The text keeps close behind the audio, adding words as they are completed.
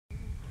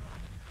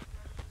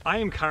I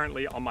am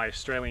currently on my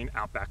Australian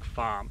outback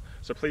farm,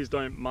 so please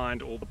don't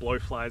mind all the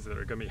blowflies that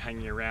are going to be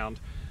hanging around.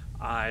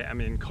 I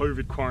am in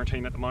COVID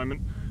quarantine at the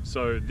moment,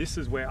 so this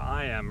is where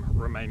I am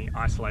remaining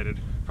isolated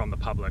from the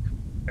public.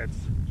 It's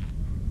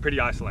pretty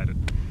isolated.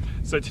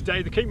 So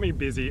today, to keep me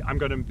busy, I'm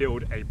going to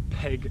build a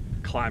peg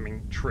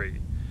climbing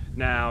tree.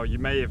 Now, you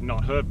may have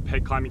not heard of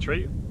peg climbing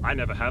tree. I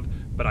never have,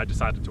 but I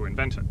decided to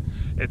invent it.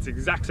 It's the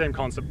exact same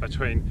concept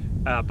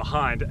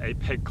behind a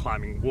peg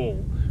climbing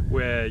wall,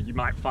 where you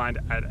might find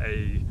at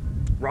a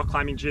rock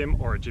climbing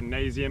gym or a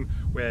gymnasium,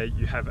 where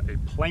you have a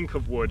plank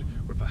of wood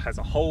which has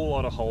a whole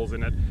lot of holes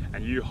in it,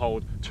 and you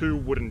hold two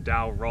wooden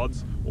dowel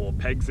rods, or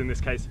pegs in this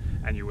case,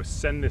 and you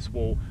ascend this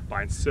wall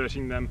by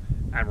inserting them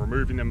and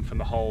removing them from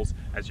the holes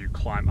as you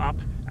climb up,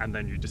 and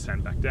then you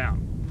descend back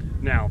down.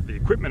 Now, the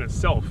equipment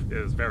itself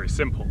is very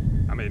simple.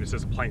 I mean, it's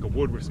just a plank of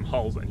wood with some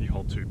holes and you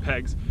hold two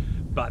pegs,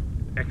 but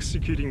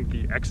executing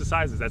the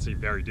exercise is actually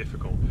very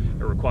difficult.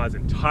 It requires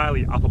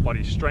entirely upper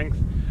body strength,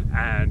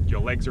 and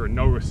your legs are in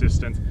no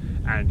assistance,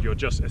 and you're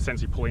just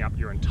essentially pulling up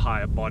your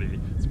entire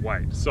body's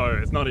weight. So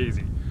it's not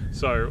easy.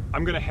 So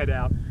I'm gonna head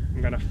out,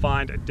 I'm gonna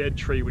find a dead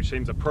tree which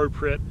seems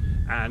appropriate,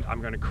 and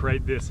I'm gonna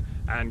create this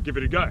and give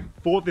it a go.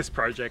 For this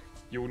project,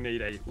 you'll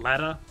need a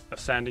ladder, a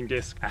sanding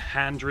disc, a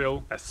hand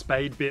drill, a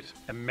spade bit,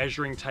 a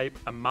measuring tape,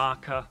 a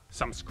marker,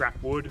 some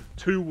scrap wood,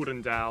 two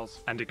wooden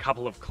dowels, and a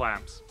couple of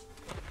clamps.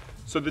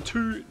 So the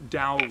two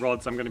dowel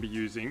rods I'm going to be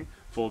using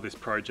for this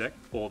project,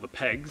 or the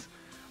pegs,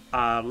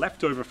 are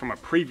left over from a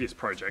previous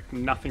project,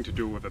 nothing to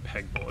do with a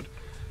pegboard.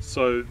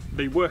 So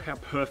they work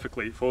out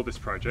perfectly for this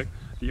project.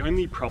 The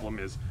only problem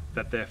is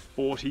that they're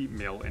 40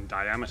 mil in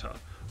diameter,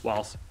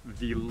 whilst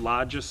the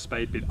largest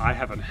spade bit I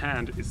have on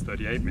hand is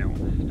 38 mil,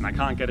 and I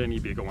can't get any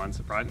bigger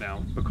ones right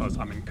now because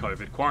I'm in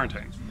COVID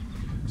quarantine.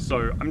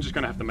 So I'm just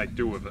gonna have to make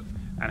do with it.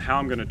 And how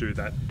I'm gonna do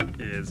that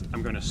is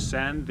I'm gonna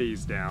sand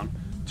these down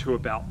to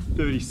about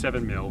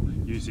 37 mil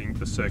using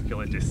the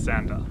circular disc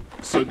sander.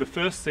 So the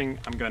first thing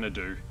I'm gonna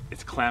do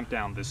is clamp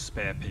down this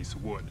spare piece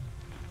of wood.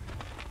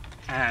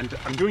 And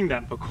I'm doing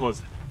that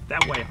because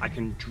that way I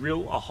can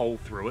drill a hole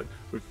through it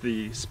with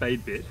the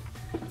spade bit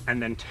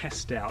and then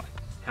test out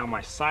how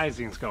my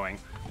sizing is going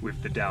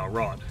with the dowel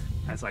rod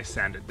as I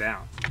sand it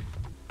down.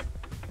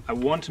 I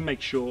want to make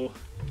sure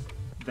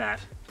that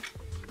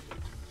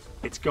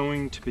it's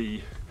going to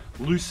be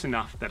loose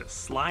enough that it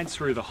slides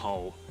through the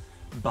hole,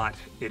 but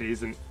it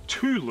isn't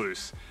too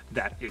loose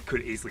that it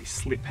could easily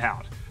slip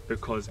out,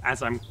 because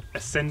as I'm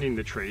ascending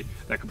the tree,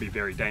 that could be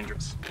very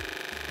dangerous.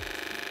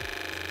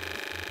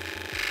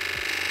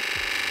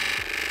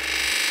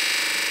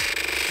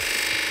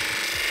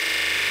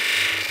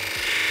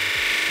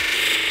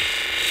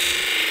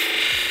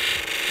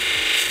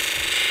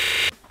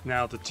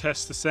 Now to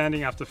test the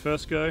sanding after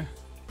first go.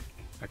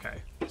 Okay,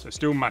 so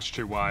still much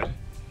too wide,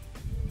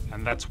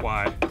 and that's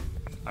why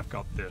I've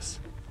got this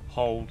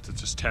hole to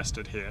just test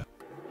it here.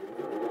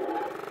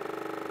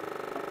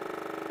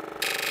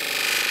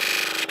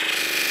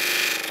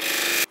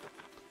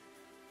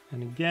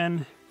 And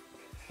again,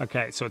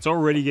 okay, so it's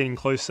already getting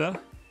closer.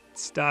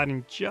 It's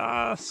starting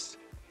just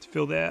to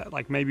fill there,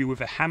 like maybe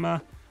with a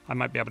hammer, I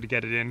might be able to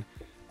get it in,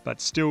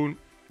 but still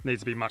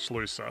needs to be much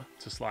looser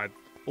to slide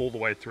all the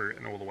way through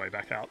and all the way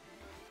back out.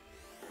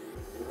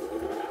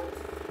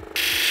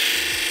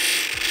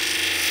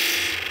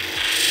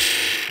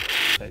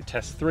 Okay,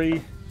 test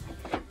 3.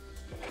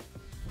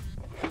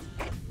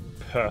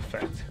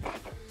 Perfect.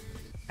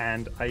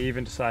 And I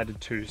even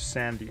decided to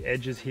sand the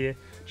edges here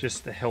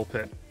just to help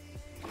it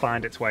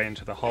find its way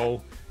into the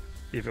hole.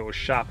 If it was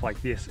sharp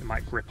like this, it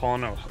might grip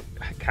on or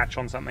catch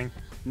on something.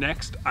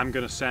 Next, I'm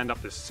gonna sand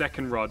up this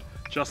second rod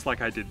just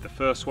like I did the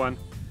first one,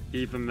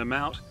 even them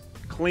out,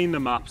 clean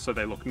them up so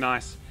they look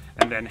nice,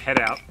 and then head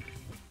out.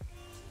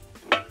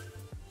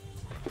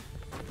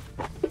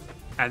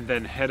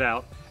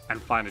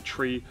 And find a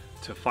tree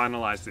to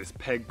finalize this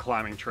peg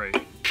climbing tree.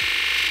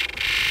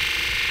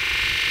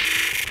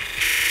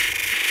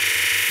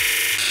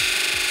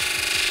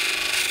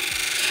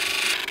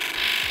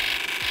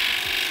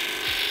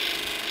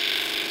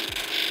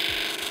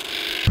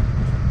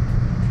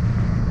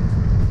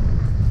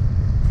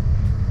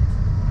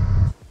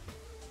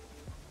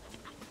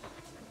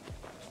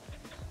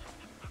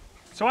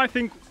 So I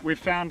think we've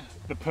found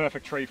the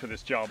perfect tree for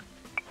this job.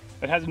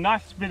 It has a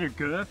nice bit of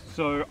girth,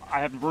 so I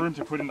have room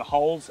to put in the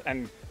holes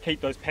and keep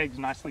those pegs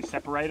nicely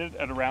separated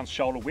at around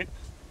shoulder width.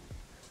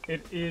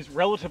 It is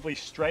relatively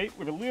straight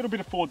with a little bit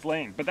of forwards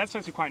lean, but that's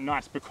actually quite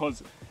nice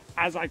because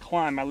as I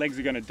climb, my legs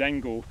are going to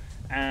dangle,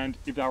 and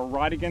if they were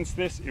right against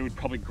this, it would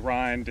probably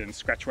grind and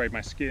scratch away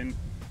my skin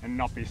and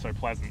not be so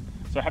pleasant.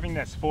 So having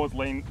this forwards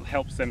lean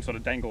helps them sort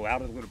of dangle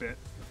out a little bit.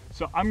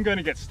 So I'm going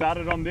to get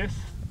started on this.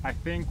 I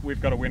think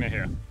we've got a winner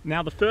here.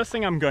 Now the first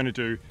thing I'm going to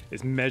do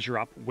is measure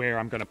up where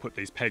I'm going to put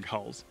these peg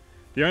holes.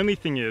 The only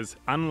thing is,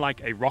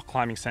 unlike a rock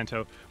climbing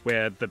center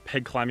where the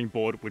peg climbing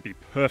board would be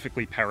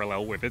perfectly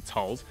parallel with its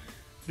holes,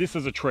 this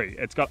is a tree.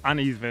 It's got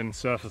uneven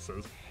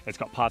surfaces. It's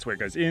got parts where it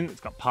goes in, it's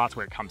got parts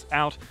where it comes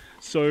out.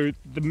 So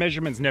the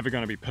measurement's never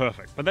going to be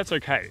perfect, but that's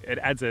okay. It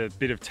adds a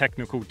bit of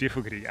technical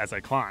difficulty as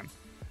I climb.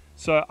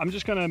 So I'm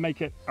just gonna make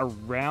it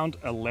around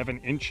 11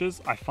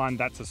 inches. I find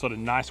that's a sort of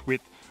nice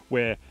width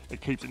where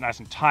it keeps it nice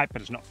and tight,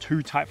 but it's not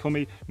too tight for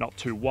me, not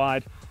too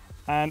wide.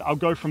 And I'll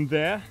go from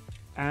there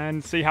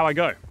and see how I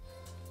go.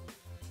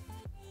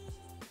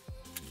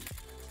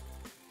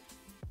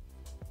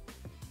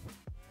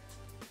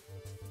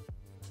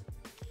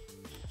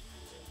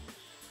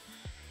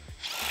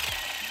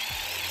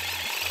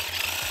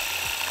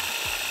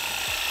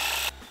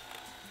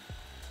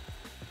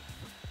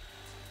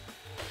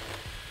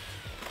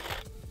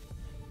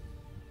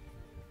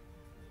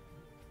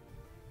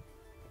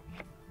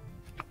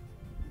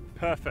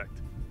 Perfect.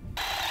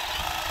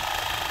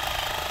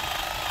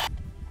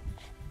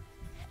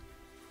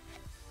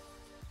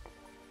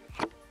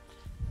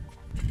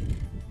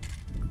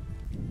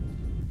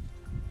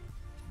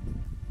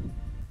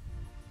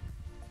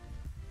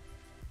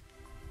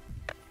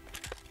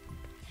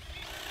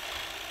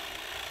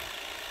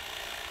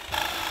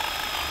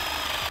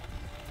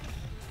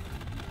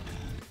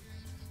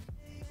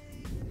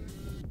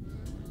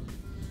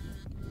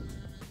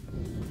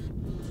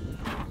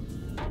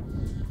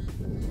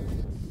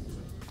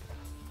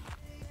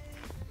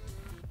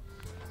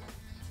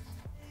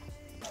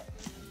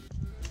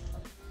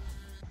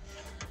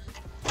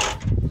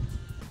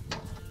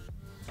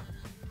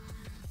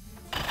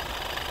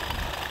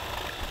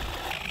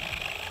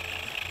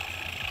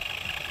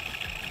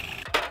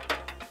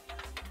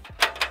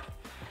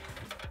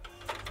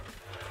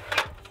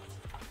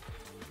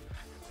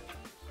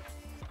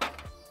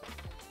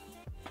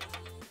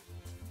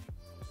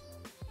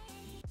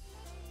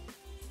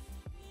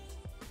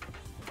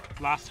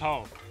 Last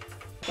hole.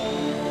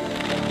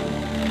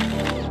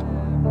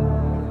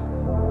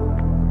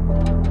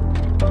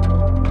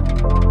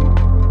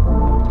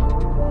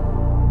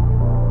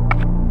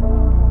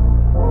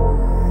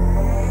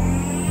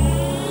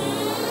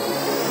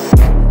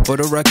 For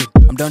the record,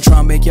 I'm done trying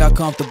to make y'all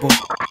comfortable.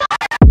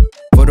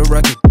 For the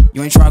record,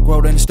 you ain't trying to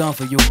grow, then it's done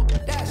for you.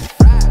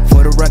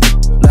 For the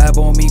record, lab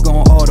on me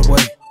going all the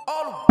way.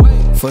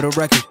 For the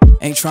record,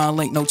 ain't trying to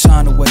link, no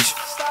time to waste.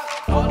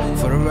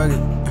 For the record,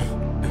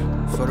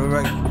 for the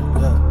record,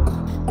 yeah.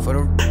 For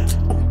the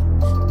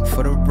record,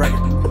 for the record,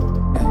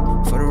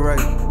 yeah. For the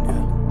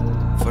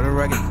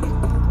record,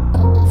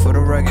 for the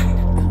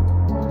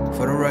record,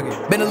 for the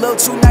record. Been a little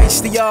too nice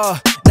to y'all.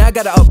 Now I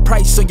gotta up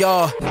price on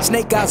y'all.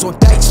 Snake eyes on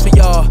dice for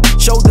y'all.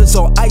 Shoulders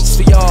on ice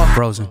for y'all.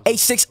 Frozen.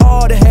 H6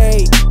 all the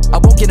hate. I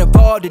won't get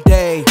involved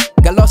today.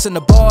 Got lost in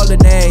the ball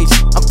and age.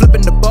 I'm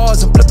flipping the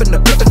bars. I'm flipping the